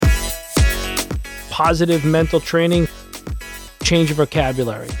positive mental training, change your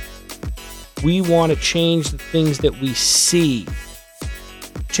vocabulary. We want to change the things that we see.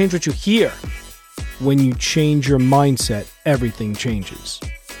 Change what you hear. When you change your mindset, everything changes.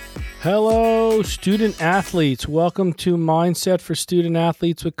 Hello, student athletes. Welcome to Mindset for Student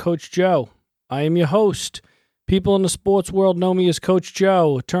Athletes with Coach Joe. I am your host. People in the sports world know me as Coach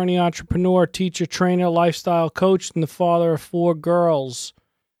Joe, attorney, entrepreneur, teacher, trainer, lifestyle coach, and the father of 4 girls.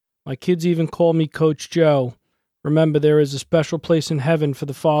 My kids even call me Coach Joe. Remember, there is a special place in heaven for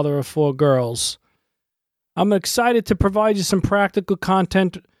the father of 4 girls. I'm excited to provide you some practical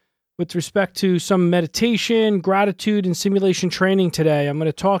content with respect to some meditation, gratitude, and simulation training today. I'm going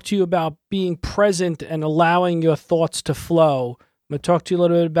to talk to you about being present and allowing your thoughts to flow. I'm going to talk to you a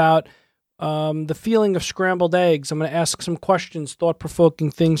little bit about the feeling of scrambled eggs. I'm going to ask some questions, thought-provoking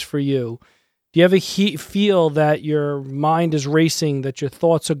things for you. Do you ever feel that your mind is racing, that your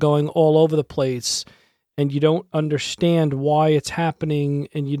thoughts are going all over the place, and you don't understand why it's happening,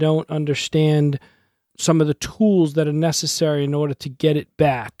 and you don't understand some of the tools that are necessary in order to get it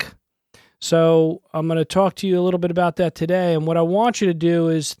back? So I'm going to talk to you a little bit about that today, and what I want you to do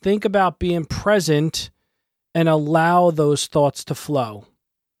is think about being present and allow those thoughts to flow.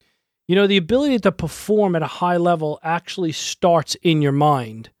 You know, the ability to perform at a high level actually starts in your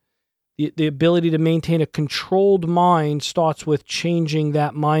mind. The ability to maintain a controlled mind starts with changing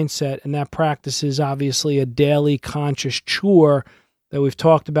that mindset, and that practice is obviously a daily conscious chore that we've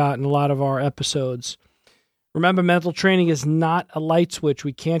talked about in a lot of our episodes. Remember, mental training is not a light switch.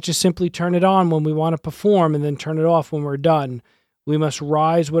 We can't just simply turn it on when we want to perform and then turn it off when we're done. We must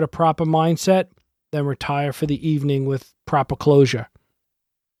rise with a proper mindset, then retire for the evening with proper closure.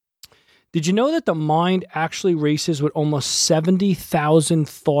 Did you know that the mind actually races with almost 70,000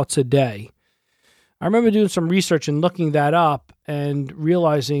 thoughts a day? I remember doing some research and looking that up and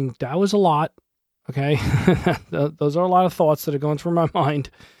realizing that was a lot, okay? Those are a lot of thoughts that are going through my mind.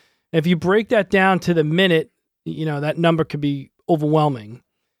 If you break that down to the minute, you know, that number could be overwhelming.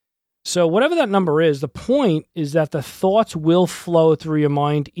 So whatever that number is, the point is that the thoughts will flow through your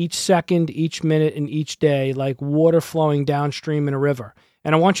mind each second, each minute, and each day like water flowing downstream in a river.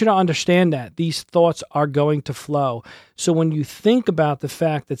 And I want you to understand that these thoughts are going to flow. So when you think about the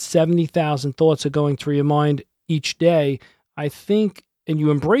fact that 70,000 thoughts are going through your mind each day, I think, and you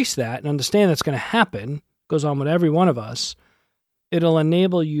embrace that and understand that's going to happen, goes on with every one of us, it'll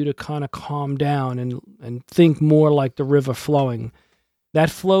enable you to kind of calm down and think more like the river flowing. That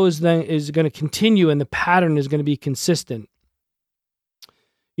flow is going to continue, and the pattern is going to be consistent.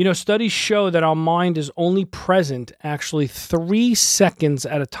 You know, studies show that our mind is only present actually 3 seconds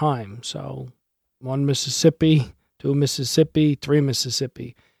at a time. So 1 Mississippi, 2 Mississippi, 3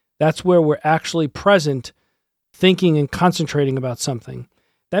 Mississippi. That's where we're actually present, thinking and concentrating about something.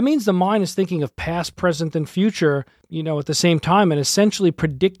 That means the mind is thinking of past, present, and future, you know, at the same time, and essentially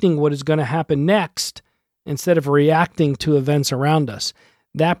predicting what is going to happen next instead of reacting to events around us.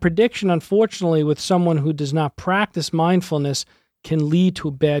 That prediction, unfortunately, with someone who does not practice mindfulness, can lead to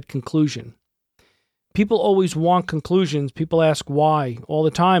a bad conclusion. People always want conclusions. People ask why all the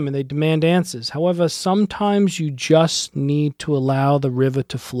time, and they demand answers. However, sometimes you just need to allow the river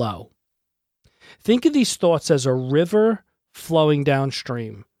to flow. Think of these thoughts as a river flowing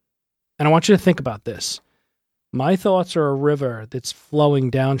downstream. And I want you to think about this. My thoughts are a river that's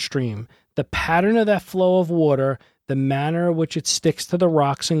flowing downstream. The pattern of that flow of water, the manner in which it sticks to the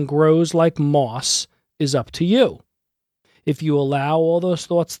rocks and grows like moss, is up to you. If you allow all those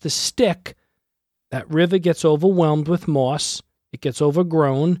thoughts to stick, that river gets overwhelmed with moss, it gets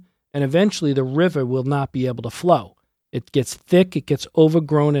overgrown, and eventually the river will not be able to flow. It gets thick, it gets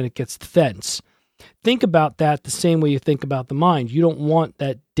overgrown, and it gets dense. Think about that the same way you think about the mind. You don't want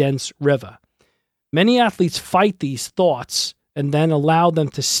that dense river. Many athletes fight these thoughts and then allow them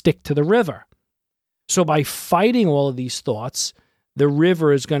to stick to the river. So by fighting all of these thoughts, the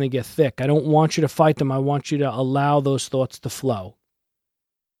river is going to get thick. I don't want you to fight them. I want you to allow those thoughts to flow.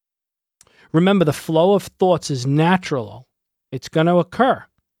 Remember, the flow of thoughts is natural. It's going to occur.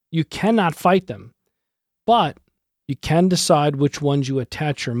 You cannot fight them. But you can decide which ones you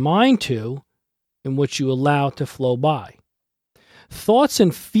attach your mind to and which you allow to flow by. Thoughts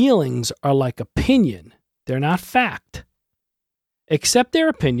and feelings are like opinion. They're not fact. Accept their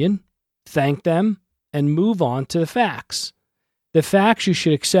opinion, thank them, and move on to the facts. The facts you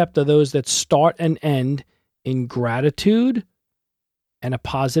should accept are those that start and end in gratitude and a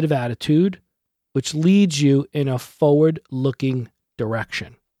positive attitude, which leads you in a forward-looking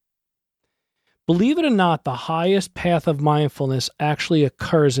direction. Believe it or not, the highest path of mindfulness actually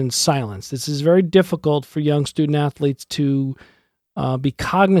occurs in silence. This is very difficult for young student athletes to be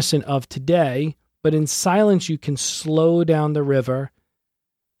cognizant of today But in silence, you can slow down the river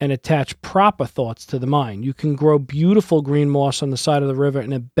and attach proper thoughts to the mind. You can grow beautiful green moss on the side of the river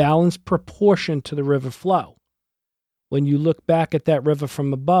in a balanced proportion to the river flow. When you look back at that river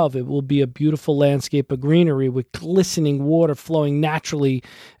from above, it will be a beautiful landscape of greenery with glistening water flowing naturally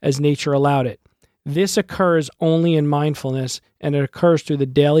as nature allowed it. This occurs only in mindfulness, and it occurs through the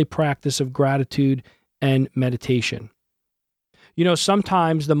daily practice of gratitude and meditation. You know,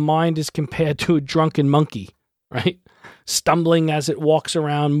 sometimes the mind is compared to a drunken monkey, right? Stumbling as it walks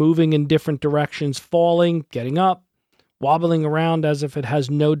around, moving in different directions, falling, getting up, wobbling around as if it has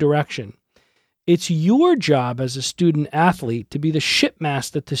no direction. It's your job as a student athlete to be the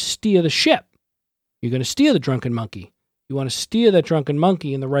shipmaster to steer the ship. You're going to steer the drunken monkey. You want to steer that drunken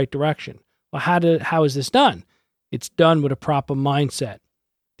monkey in the right direction. Well, how is this done? It's done with a proper mindset.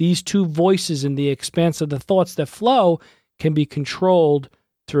 These two voices in the expanse of the thoughts that flow can be controlled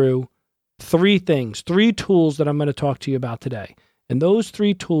through three tools that I'm going to talk to you about today. And those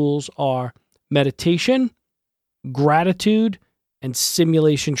three tools are meditation, gratitude, and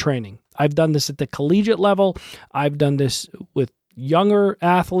simulation training. I've done this at the collegiate level. I've done this with younger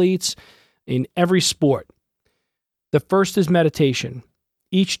athletes in every sport. The first is meditation.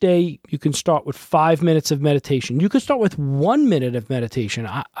 Each day you can start with 5 minutes of meditation. You can start with 1 minute of meditation.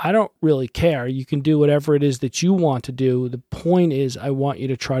 I don't really care. You can do whatever it is that you want to do. The point is, I want you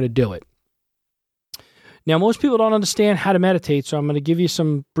to try to do it. Now, most people don't understand how to meditate, so I'm going to give you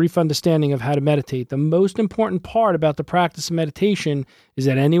some brief understanding of how to meditate. The most important part about the practice of meditation is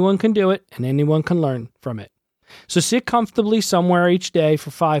that anyone can do it and anyone can learn from it. So sit comfortably somewhere each day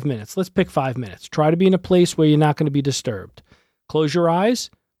for 5 minutes. Let's pick 5 minutes. Try to be in a place where you're not going to be disturbed. Close your eyes.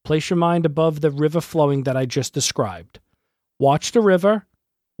 Place your mind above the river flowing that I just described. Watch the river.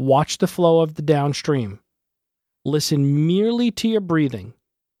 Watch the flow of the downstream. Listen merely to your breathing.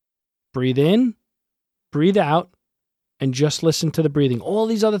 Breathe in. Breathe out, and just listen to the breathing. All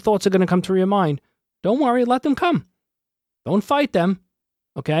these other thoughts are going to come through your mind. Don't worry, let them come. Don't fight them,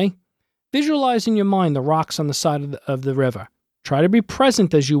 okay? Visualize in your mind the rocks on the side of the river. Try to be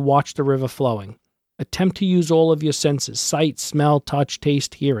present as you watch the river flowing. Attempt to use all of your senses: sight, smell, touch,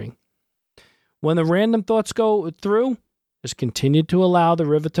 taste, hearing. When the random thoughts go through, just continue to allow the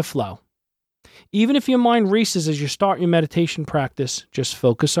river to flow. Even if your mind races as you start your meditation practice, just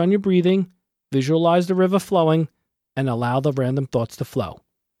focus on your breathing. Visualize the river flowing and allow the random thoughts to flow.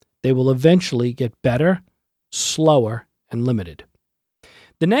 They will eventually get better, slower, and limited.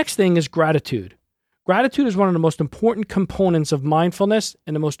 The next thing is gratitude. Gratitude is one of the most important components of mindfulness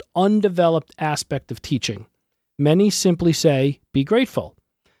and the most undeveloped aspect of teaching. Many simply say, be grateful.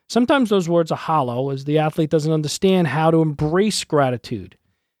 Sometimes those words are hollow as the athlete doesn't understand how to embrace gratitude.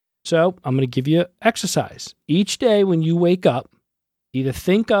 So I'm going to give you an exercise. Each day when you wake up, either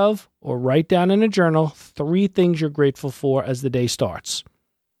think of or write down in a journal 3 things you're grateful for as the day starts.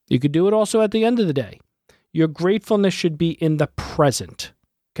 You could do it also at the end of the day. Your gratefulness should be in the present,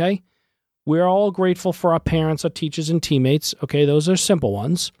 okay? We're all grateful for our parents, our teachers, and teammates, okay? Those are simple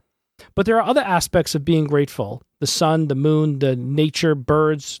ones. But there are other aspects of being grateful: the sun, the moon, the nature,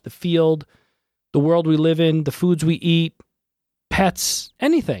 birds, the field, the world we live in, the foods we eat, pets,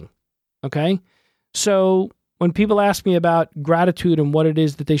 anything, okay? So when people ask me about gratitude and what it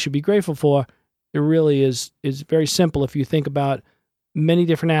is that they should be grateful for, it really is very simple. If you think about many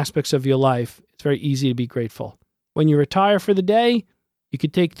different aspects of your life, it's very easy to be grateful. When you retire for the day, you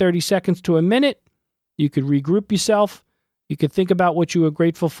could take 30 seconds to a minute. You could regroup yourself. You could think about what you were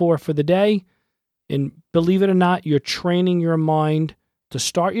grateful for the day. And believe it or not, you're training your mind to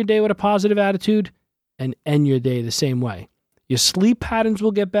start your day with a positive attitude and end your day the same way. Your sleep patterns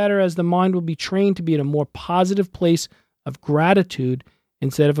will get better as the mind will be trained to be in a more positive place of gratitude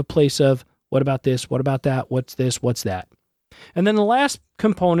instead of a place of, what about this? What about that? What's this? What's that? And then the last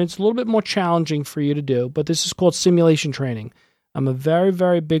component's a little bit more challenging for you to do, but this is called simulation training. I'm a very,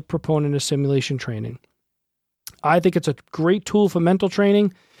 very big proponent of simulation training. I think it's a great tool for mental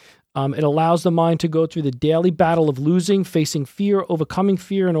training. It allows the mind to go through the daily battle of losing, facing fear, overcoming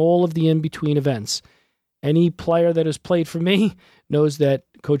fear, and all of the in-between events. Any player that has played for me knows that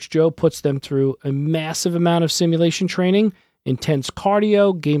Coach Joe puts them through a massive amount of simulation training, intense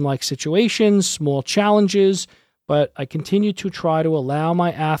cardio, game-like situations, small challenges, but I continue to try to allow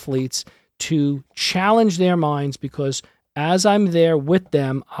my athletes to challenge their minds because as I'm there with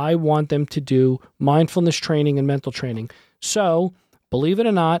them, I want them to do mindfulness training and mental training. So, believe it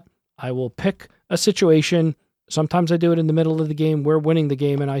or not, I will pick a situation. Sometimes I do it in the middle of the game. We're winning the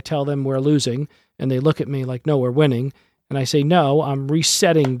game, and I tell them we're losing. And they look at me like, no, we're winning. And I say, no, I'm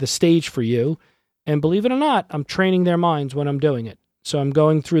resetting the stage for you. And believe it or not, I'm training their minds when I'm doing it. So I'm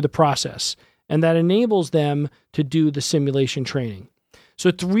going through the process. and that enables them to do the simulation training.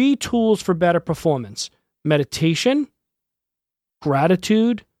 So 3 tools for better performance: meditation,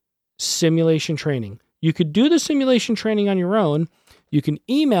 gratitude, simulation training. You could do the simulation training on your own. You can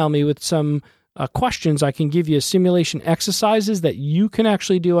email me with some questions. I can give you simulation exercises that you can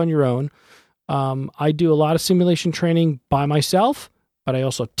actually do on your own. I do a lot of simulation training by myself, but I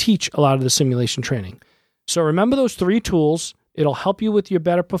also teach a lot of the simulation training. So remember those 3 tools. It'll help you with your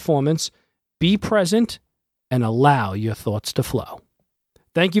better performance. Be present and allow your thoughts to flow.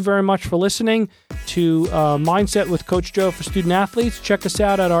 Thank you very much for listening to Mindset with Coach Joe for student athletes. Check us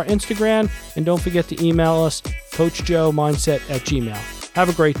out at our Instagram, and don't forget to email us, coachjoemindset@gmail.com. Have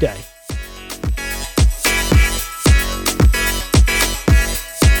a great day.